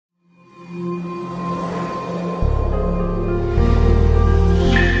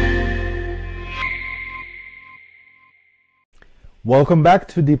Welcome back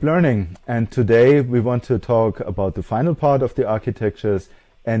to Deep Learning, and today we want to talk about the final part of the architectures,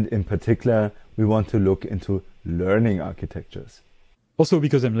 and in particular we want to look into learning architectures. Also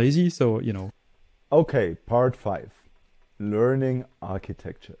because I'm lazy, so Okay, part 5, learning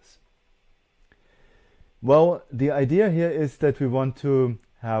architectures. Well, the idea here is that we want to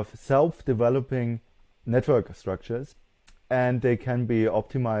have self-developing network structures, and they can be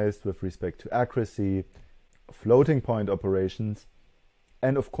optimized with respect to accuracy, floating point operations,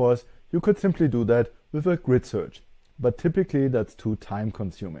 and of course you could simply do that with a grid search, but typically that's too time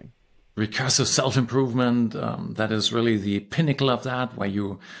consuming. Recursive self-improvement, that is really the pinnacle of that, where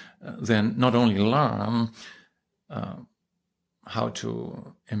you then not only learn how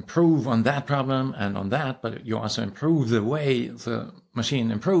to improve on that problem and on that, but you also improve the way the machine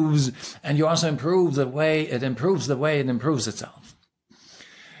improves, and you also improve the way it improves itself.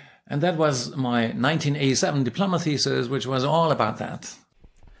 And that was my 1987 diploma thesis, which was all about that.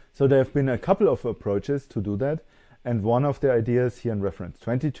 So there have been a couple of approaches to do that, and one of the ideas here in reference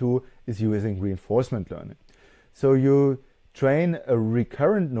 22 is using reinforcement learning. So you train a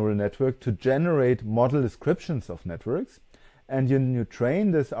recurrent neural network to generate model descriptions of networks, and you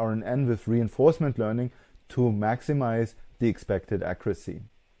train this RNN with reinforcement learning to maximize the expected accuracy.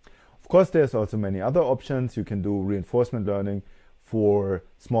 Of course, there's also many other options. You can do reinforcement learning for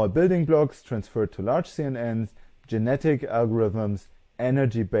small building blocks transferred to large CNNs, genetic algorithms,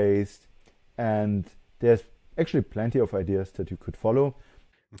 energy-based, and there's actually plenty of ideas that you could follow.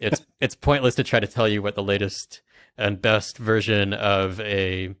 It's pointless to try to tell you what the latest and best version of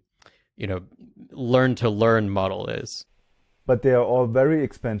a learn-to-learn model is. But they are all very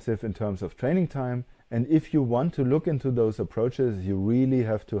expensive in terms of training time, and if you want to look into those approaches, you really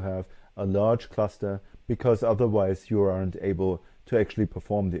have to have a large cluster, because otherwise you aren't able to actually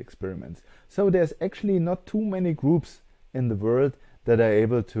perform the experiments. So there's actually not too many groups in the world that are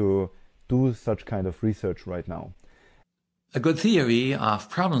able to do such kind of research right now. A good theory of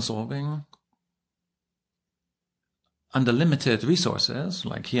problem solving under limited resources,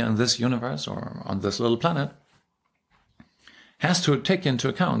 like here in this universe or on this little planet, has to take into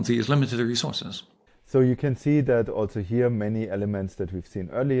account these limited resources. So you can see that also here many elements that we've seen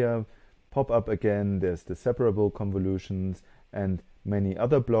earlier pop up again. There's the separable convolutions and many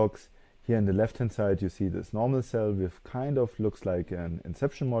other blocks. Here on the left-hand side, you see this normal cell, which kind of looks like an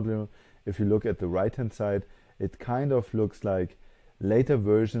inception module. If you look at the right-hand side, it kind of looks like later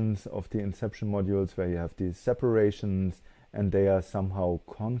versions of the inception modules where you have these separations and they are somehow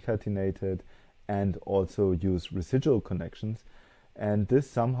concatenated and also use residual connections. And this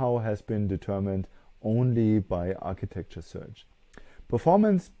somehow has been determined only by architecture search.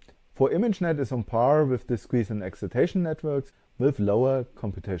 Performance for ImageNet is on par with the squeeze and excitation networks with lower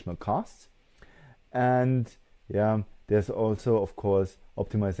computational costs. And there's also, of course,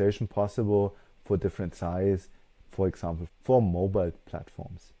 optimization possible for different size, for example, for mobile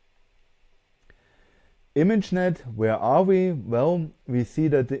platforms. ImageNet, where are we? Well, we see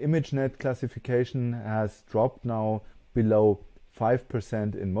that the ImageNet classification has dropped now below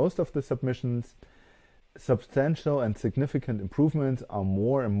 5% in most of the submissions. Substantial and significant improvements are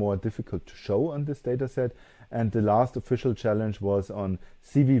more and more difficult to show on this dataset, and the last official challenge was on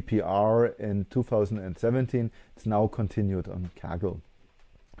CVPR in 2017. It's now continued on Kaggle.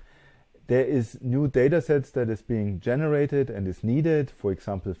 There is new datasets that is being generated and is needed, for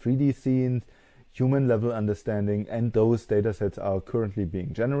example 3D scenes, human level understanding, and those datasets are currently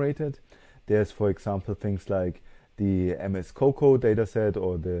being generated. There's, for example, things like the MS-COCO dataset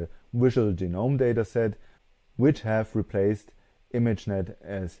or the visual genome dataset, which have replaced ImageNet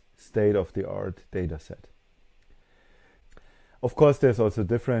as state-of-the-art dataset. Of course, there's also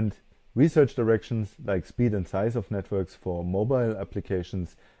different research directions like speed and size of networks for mobile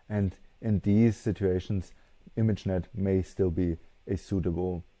applications, and in these situations, ImageNet may still be a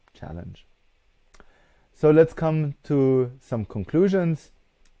suitable challenge. So let's come to some conclusions.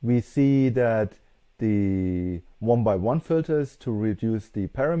 We see that the 1-by-1 filters to reduce the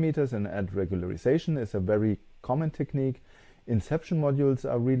parameters and add regularization is a very common technique. Inception modules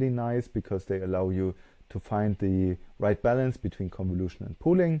are really nice because they allow you to find the right balance between convolution and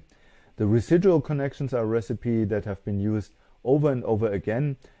pooling. The residual connections are a recipe that have been used over and over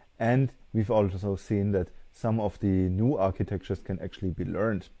again, and we've also seen that some of the new architectures can actually be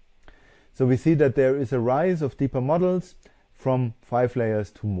learned. So we see that there is a rise of deeper models from 5 layers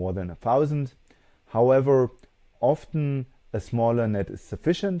to more than 1,000. However, often a smaller net is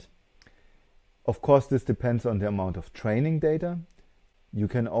sufficient. Of course, this depends on the amount of training data. You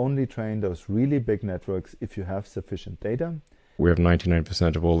can only train those really big networks if you have sufficient data. We have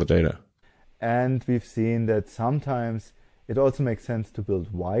 99% of all the data. And we've seen that sometimes it also makes sense to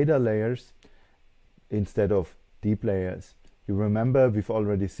build wider layers instead of deep layers. You remember we've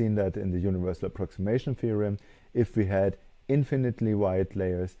already seen that in the universal approximation theorem. If we had infinitely wide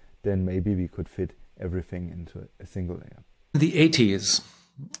layers, then maybe we could fit everything into a single layer. In the 80s,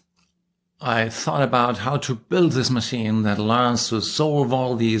 I thought about how to build this machine that learns to solve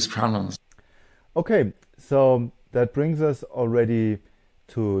all these problems. Okay, so that brings us already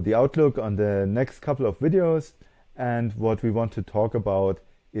to the outlook on the next couple of videos, and what we want to talk about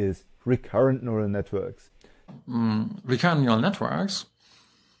is recurrent neural networks. Recurrent neural networks,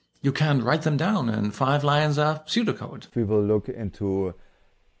 you can write them down in 5 lines of pseudocode. We will look into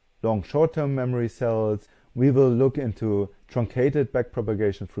long short-term memory cells. We will look into truncated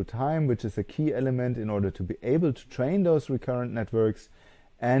backpropagation through time, which is a key element in order to be able to train those recurrent networks.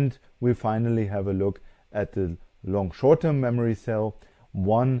 And we finally have a look at the long short-term memory cell,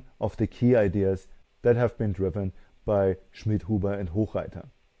 one of the key ideas that have been driven by Schmidhuber and Hochreiter.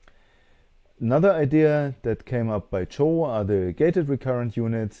 Another idea that came up by Cho are the gated recurrent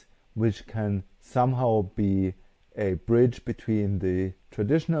units, which can somehow be a bridge between the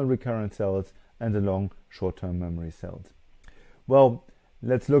traditional recurrent cells and the long short-term memory cells. Well,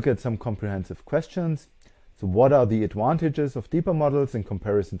 let's look at some comprehensive questions. So what are the advantages of deeper models in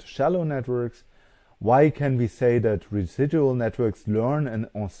comparison to shallow networks? Why can we say that residual networks learn an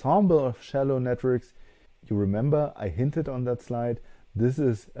ensemble of shallow networks? You remember I hinted on that slide. This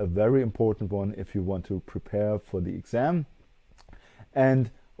is a very important one if you want to prepare for the exam.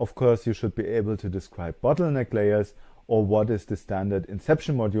 And of course, you should be able to describe bottleneck layers, or what is the standard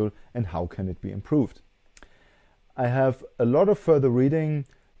inception module and how can it be improved. I have a lot of further reading,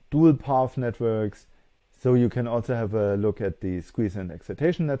 dual path networks, so you can also have a look at the squeeze and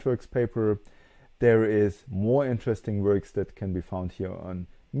excitation networks paper. There is more interesting works that can be found here on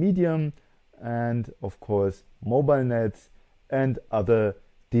Medium, and of course mobile nets and other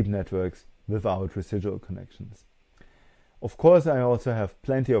deep networks without residual connections. Of course, I also have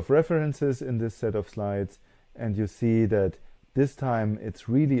plenty of references in this set of slides, and you see that this time it's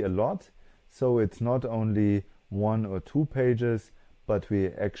really a lot. So it's not only 1 or 2 pages, but we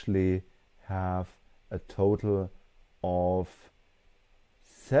actually have a total of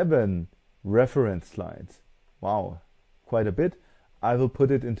 7 reference slides. Wow, quite a bit. I will put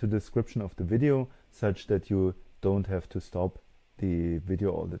it into the description of the video such that you don't have to stop the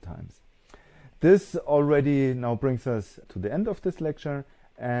video all the times. This already now brings us to the end of this lecture,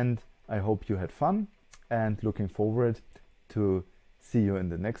 and I hope you had fun, and looking forward to see you in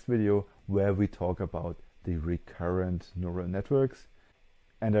the next video where we talk about the recurrent neural networks.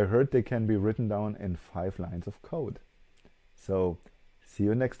 And I heard they can be written down in 5 lines of code. So see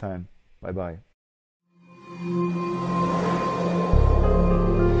you next time. Bye bye.